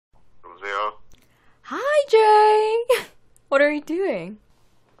What are you doing?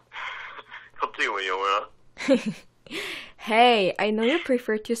 갑자기 왜 영어야? Hey, I know you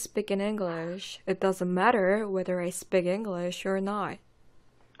prefer to speak in English. It doesn't matter whether I speak English or not.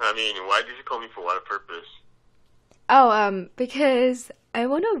 I mean, why did you call me for what purpose? Oh, because I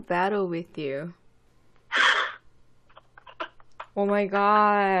want to battle with you. Oh my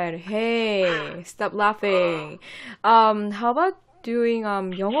god. Hey, stop laughing. How about doing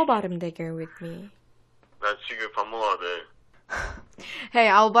영어 발음 대결 with me? 나 지금 밥 먹어야 돼. Hey,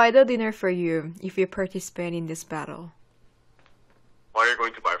 I'll buy the dinner for you if you participate in this battle. What are you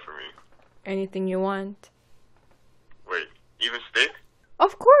going to buy for me? Anything you want. Wait, even steak?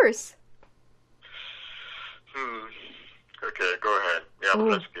 Of course. Okay, go ahead. Yeah,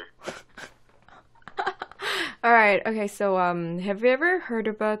 불러줄게. Alright, okay, so have you ever heard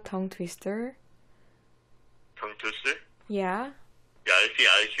about tongue twister? tongue twister? Yeah. Yeah,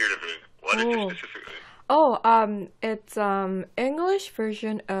 I heard of it. What is it specifically? Oh, it's English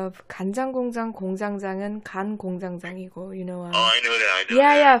version of 간장공장 공장장은 간 공장장이고, you know. Oh, I know that.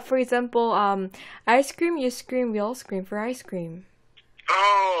 Yeah. For example, ice cream, you scream, we all scream for ice cream.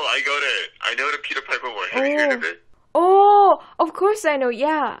 Oh, I got it. I know the Peter Piper one. Have you heard of it? Oh, of course I know.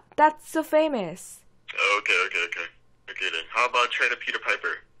 Yeah, that's so famous. Okay. Okay then. How about try the Peter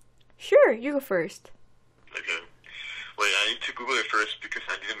Piper? Sure, you go first. Okay. Wait, I need to Google it first because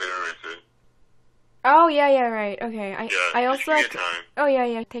I didn't memorize it. Oh, yeah, right. Okay. I also give me have time. Oh,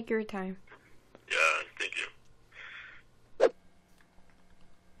 yeah. Take your time. Yeah, thank you.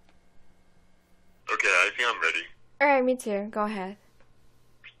 Okay, I think I'm ready. All right, me too. Go ahead.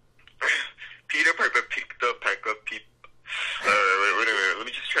 Peter Piper picked up pack of wait a minute. Let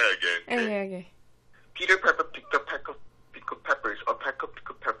me just try again. Okay. Peter Piper picked up pack of pickled peppers. A pack of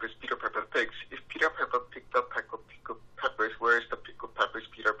pickled peppers Peter Piper picks. If Peter Piper picked up pack of pickled peppers, where is the pickled peppers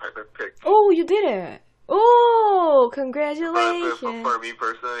Peter Piper picked? Oh, you did it. Oh, congratulations. For me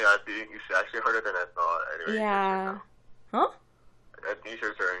personally, I think it's actually harder than I thought. Anyway, Yeah. Huh? I think it's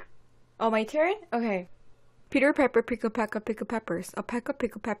your turn. Oh, my turn? Okay. Peter Piper picked a pack of pickled peppers. A pack of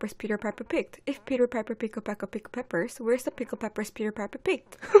pickled peppers Peter Piper picked. If Peter Piper picked a pack of pickled peppers, where's the pickled peppers Peter Piper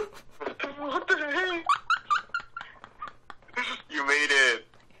picked? What the heck? You made it.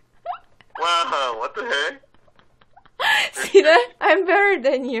 Wow, what the heck? See that? I'm better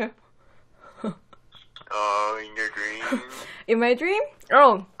than you. Oh, in your dream? In my dream?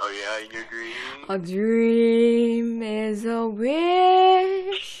 Oh. Oh yeah, in your dream? A dream is a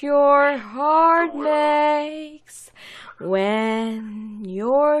wish your heart makes when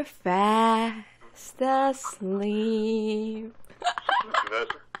you're fast asleep.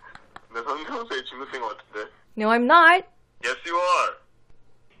 나 성경서에 중국생 것 같은데? No, I'm not. Yes, you are.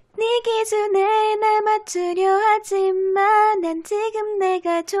 네 기준에 날 맞추려 하지만 난 지금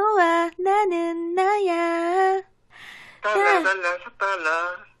내가 좋아. 나는 나야. 달라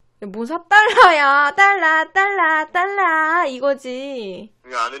 4달러. 뭔 4달러야. 달라 이거지.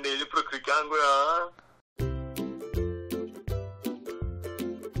 이거 아는데 일부러 그렇게 한 거야.